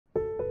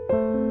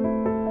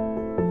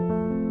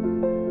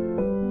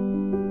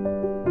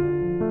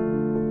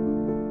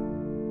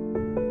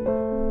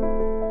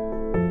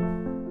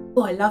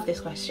Oh, I love this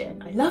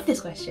question. I love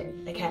this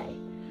question. Okay.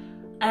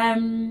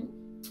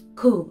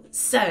 Cool.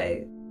 So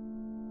I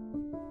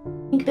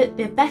think that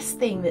the best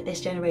thing that this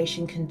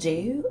generation can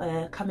do,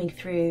 coming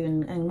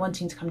through and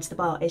wanting to come to the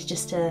bar, is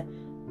just to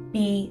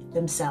be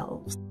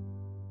themselves.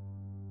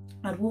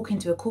 I'd walk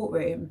into a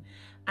courtroom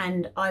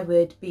and I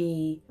would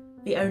be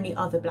the only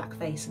other black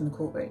face in the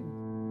courtroom.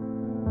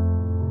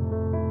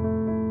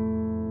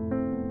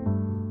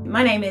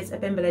 My name is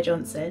Abimbola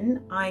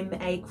Johnson. I'm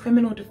a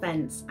criminal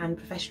defence and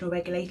professional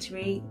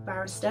regulatory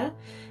barrister,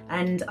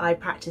 and I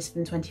practice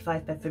from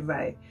 25 Bedford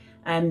Row.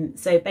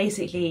 So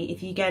basically,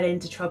 if you get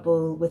into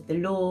trouble with the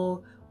law,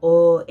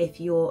 or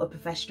if you're a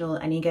professional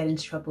and you get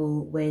into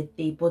trouble with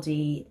the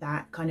body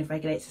that kind of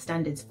regulates the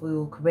standards for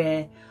your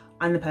career,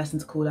 I'm the person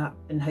to call up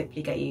and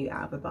hopefully get you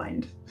out of a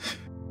bind.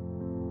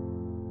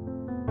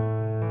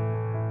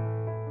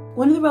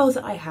 One of the roles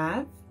that I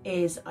have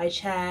is I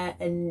chair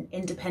an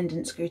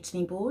independent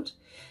scrutiny board.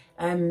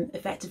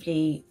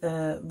 Effectively,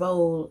 the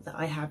role that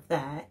I have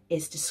there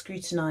is to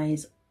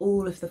scrutinise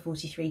all of the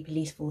 43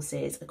 police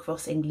forces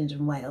across England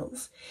and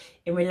Wales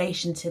in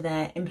relation to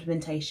their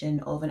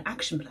implementation of an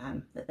action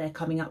plan that they're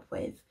coming up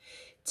with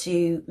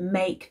to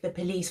make the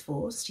police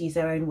force, to use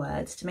their own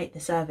words, to make the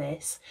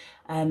service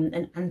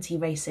an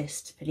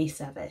anti-racist police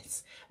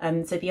service.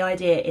 So the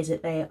idea is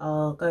that they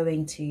are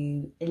going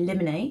to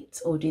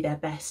eliminate or do their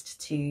best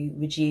to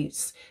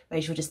reduce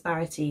racial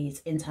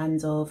disparities in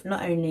terms of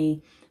not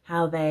only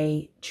how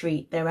they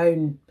treat their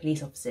own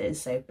police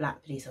officers, so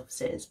black police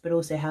officers, but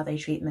also how they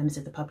treat members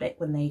of the public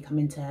when they come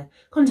into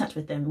contact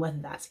with them, whether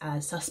that's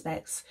as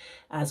suspects,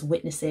 as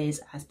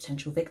witnesses, as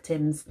potential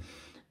victims.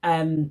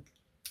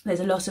 There's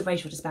a lot of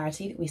racial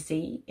disparity that we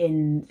see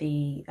in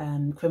the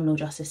criminal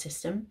justice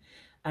system.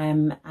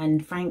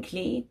 And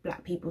frankly,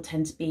 black people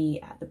tend to be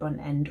at the brunt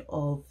end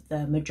of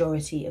the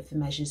majority of the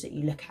measures that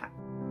you look at.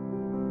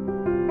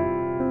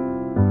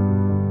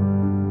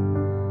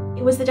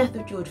 It was the death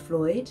of George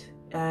Floyd,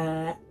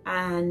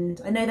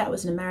 and I know that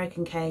was an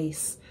American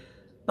case,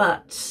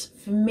 but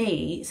for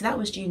me, so that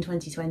was June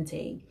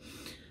 2020.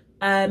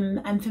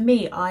 And for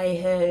me, I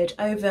heard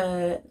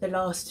over the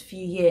last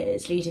few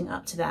years leading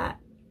up to that,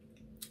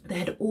 there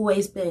had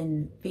always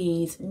been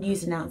these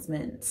news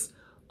announcements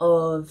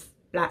of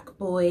black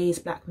boys,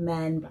 black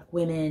men, black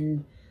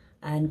women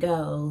and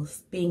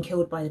girls being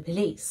killed by the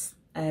police,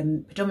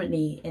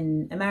 predominantly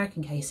in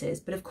American cases.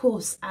 But of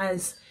course,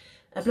 as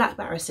a black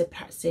barrister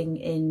practicing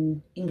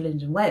in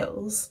England and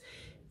Wales,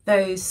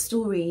 those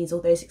stories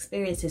or those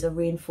experiences are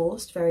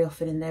reinforced very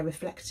often, and they're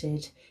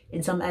reflected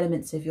in some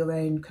elements of your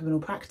own criminal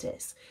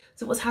practice.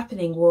 So what's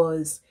happening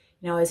was,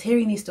 I was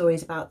hearing these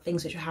stories about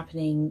things which were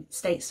happening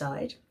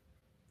stateside.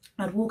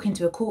 I'd walk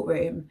into a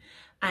courtroom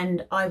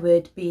and I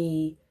would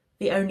be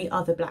the only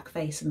other black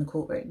face in the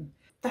courtroom.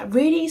 That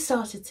really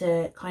started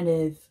to kind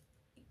of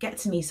get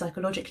to me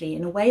psychologically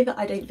in a way that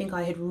I don't think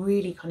I had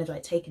really kind of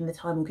like taken the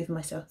time or given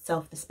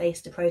myself the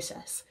space to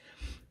process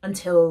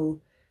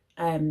until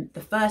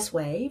the first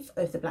wave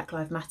of the Black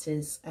Lives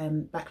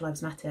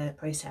Matter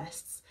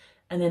protests,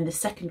 and then the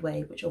second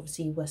wave, which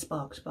obviously were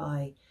sparked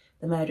by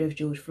the murder of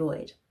George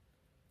Floyd.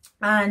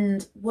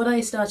 And what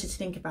I started to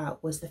think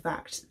about was the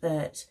fact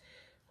that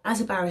as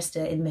a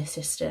barrister in this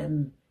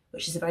system,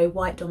 which is a very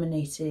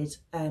white-dominated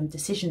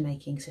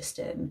decision-making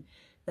system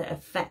that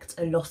affects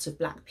a lot of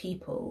black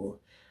people,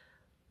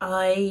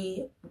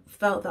 I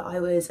felt that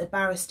I was a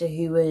barrister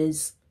who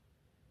was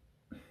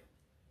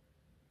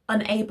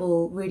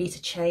unable really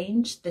to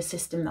change the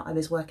system that I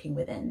was working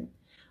within.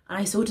 And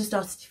I sort of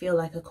started to feel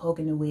like a cog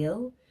in a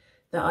wheel,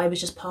 that I was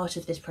just part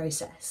of this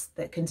process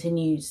that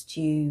continues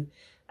to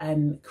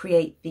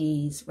create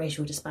these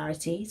racial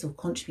disparities, or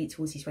contribute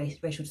towards these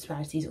racial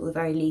disparities, or at the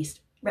very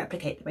least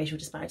replicate the racial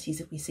disparities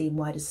that we see in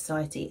wider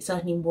society. It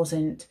certainly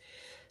wasn't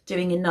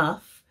doing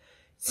enough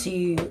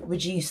to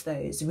reduce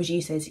those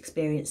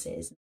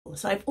experiences.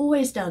 So I've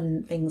always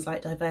done things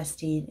like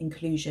diversity and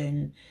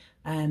inclusion,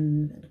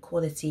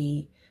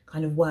 equality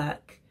kind of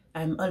work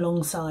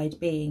alongside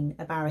being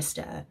a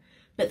barrister.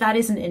 But that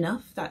isn't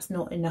enough. That's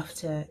not enough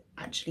to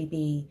actually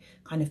be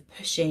kind of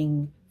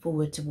pushing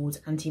forward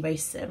towards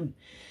anti-racism.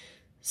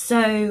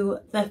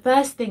 So the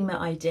first thing that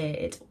I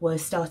did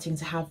was starting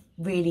to have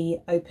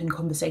really open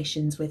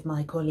conversations with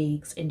my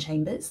colleagues in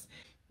chambers.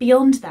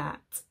 Beyond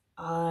that,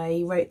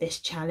 I wrote this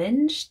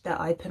challenge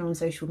that I put on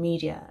social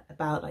media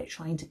about like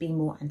trying to be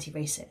more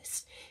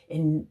anti-racist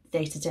in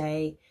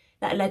day-to-day.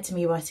 That led to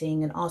me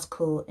writing an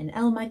article in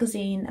Elle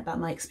magazine about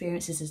my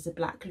experiences as a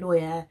black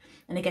lawyer,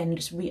 and again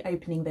just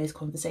reopening those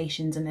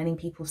conversations and letting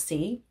people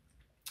see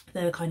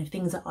the kind of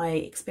things that I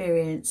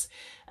experience,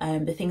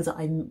 the things that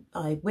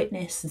I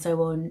witness and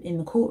so on in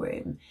the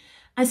courtroom.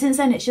 And since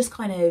then it's just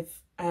kind of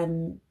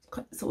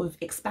sort of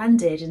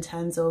expanded in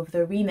terms of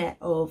the remit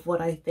of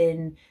what I've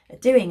been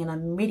doing, and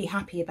I'm really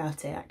happy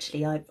about it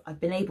actually. I've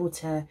been able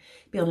to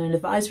be on an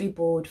advisory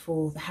board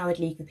for the Howard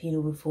League for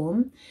Penal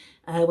Reform,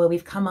 where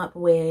we've come up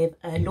with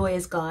a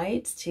lawyer's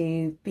guide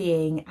to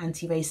being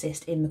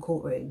anti-racist in the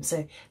courtroom.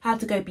 So how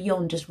to go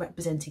beyond just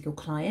representing your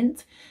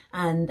client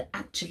and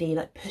actually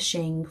like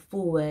pushing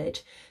forward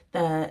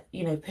the,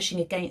 you know, pushing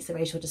against the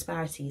racial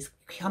disparities,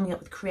 coming up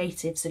with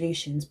creative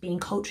solutions, being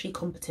culturally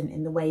competent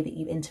in the way that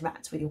you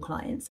interact with your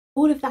clients.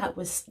 All of that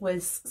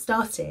was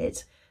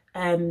started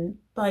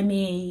by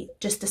me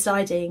just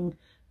deciding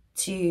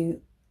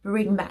to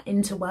bring that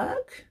into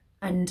work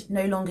and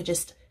no longer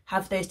just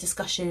have those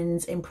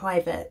discussions in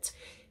private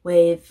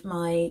with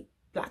my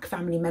Black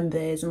family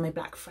members and my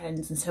Black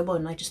friends and so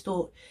on. I just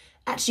thought,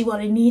 actually,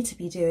 what I need to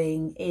be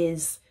doing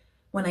is,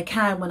 when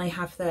I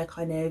have the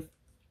kind of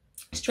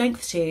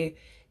strength to,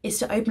 is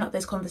to open up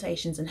those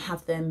conversations and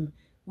have them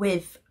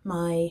with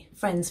my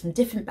friends from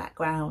different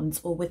backgrounds,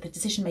 or with the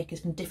decision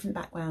makers from different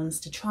backgrounds,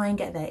 to try and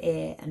get their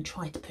ear and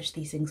try to push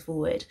these things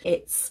forward.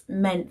 It's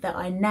meant that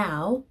I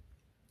now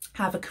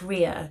have a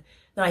career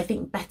that I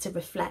think better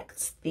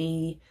reflects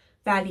the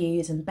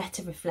values and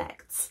better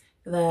reflects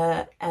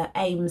the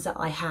aims that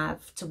I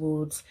have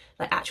towards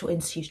like actual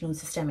institutional and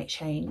systemic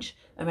change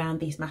around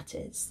these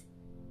matters.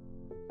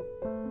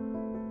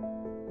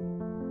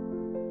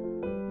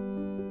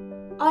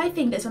 I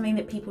think that something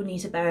that people need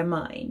to bear in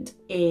mind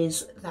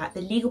is that the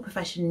legal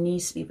profession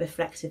needs to be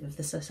reflective of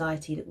the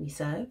society that we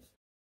serve.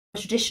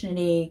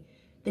 Traditionally,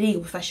 the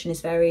legal profession is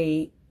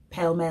very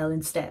pale, male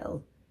and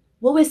stale.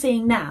 What we're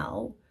seeing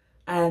now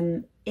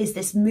is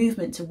this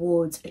movement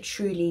towards a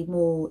truly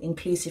more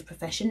inclusive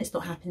profession. It's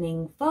not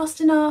happening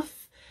fast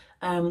enough.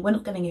 We're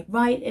not getting it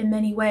right in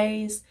many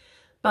ways,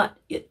 but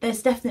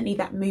there's definitely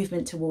that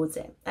movement towards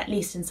it, at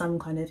least in some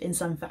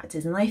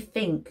factors. And I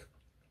think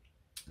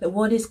that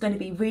what is going to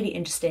be really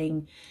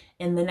interesting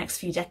in the next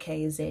few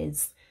decades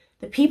is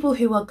the people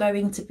who are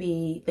going to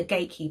be the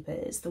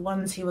gatekeepers, the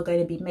ones who are going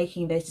to be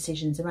making those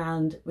decisions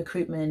around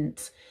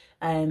recruitment,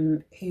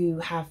 who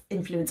have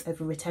influence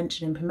over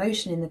retention and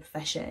promotion in the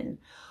profession,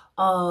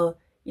 are,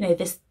 you know,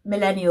 this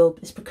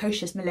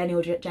precocious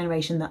millennial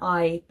generation that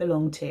I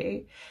belong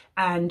to,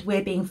 and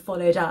we're being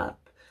followed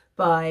up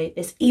by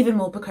this even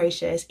more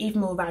precocious,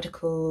 even more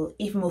radical,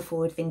 even more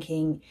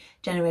forward-thinking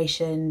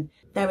generation.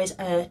 There is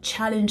a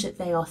challenge that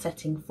they are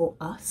setting for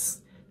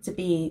us to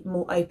be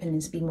more open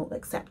and to be more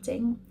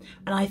accepting.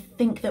 And I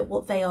think that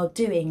what they are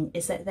doing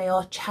is that they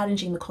are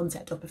challenging the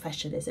concept of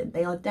professionalism.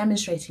 They are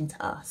demonstrating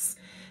to us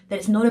that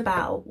it's not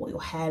about what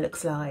your hair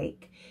looks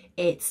like.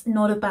 It's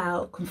not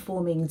about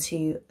conforming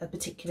to a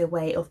particular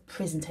way of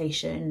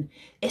presentation.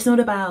 It's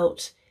not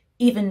about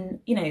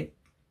even, you know,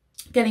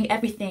 getting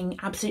everything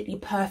absolutely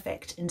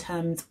perfect in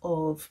terms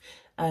of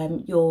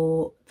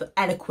the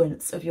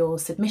eloquence of your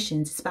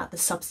submissions. It's about the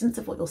substance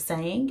of what you're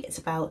saying. It's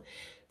about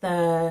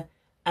the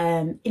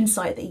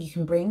insight that you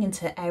can bring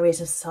into areas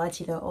of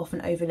society that are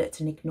often overlooked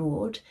and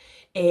ignored.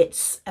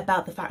 It's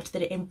about the fact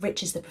that it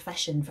enriches the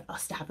profession for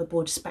us to have a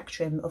broad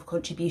spectrum of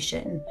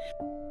contribution.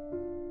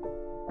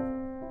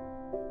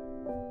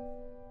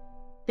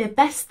 The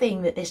best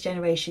thing that this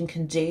generation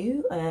can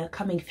do,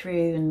 coming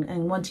through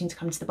and wanting to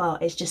come to the bar,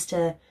 is just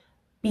to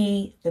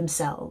be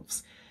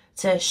themselves,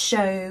 to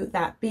show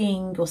that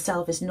being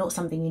yourself is not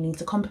something you need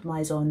to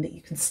compromise on, that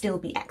you can still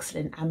be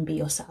excellent and be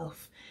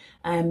yourself.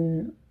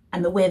 And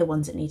that we're the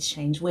ones that need to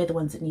change, we're the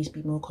ones that need to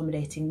be more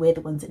accommodating, we're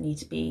the ones that need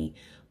to be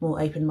more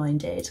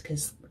open-minded,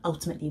 because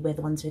ultimately we're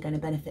the ones who are going to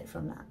benefit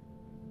from that.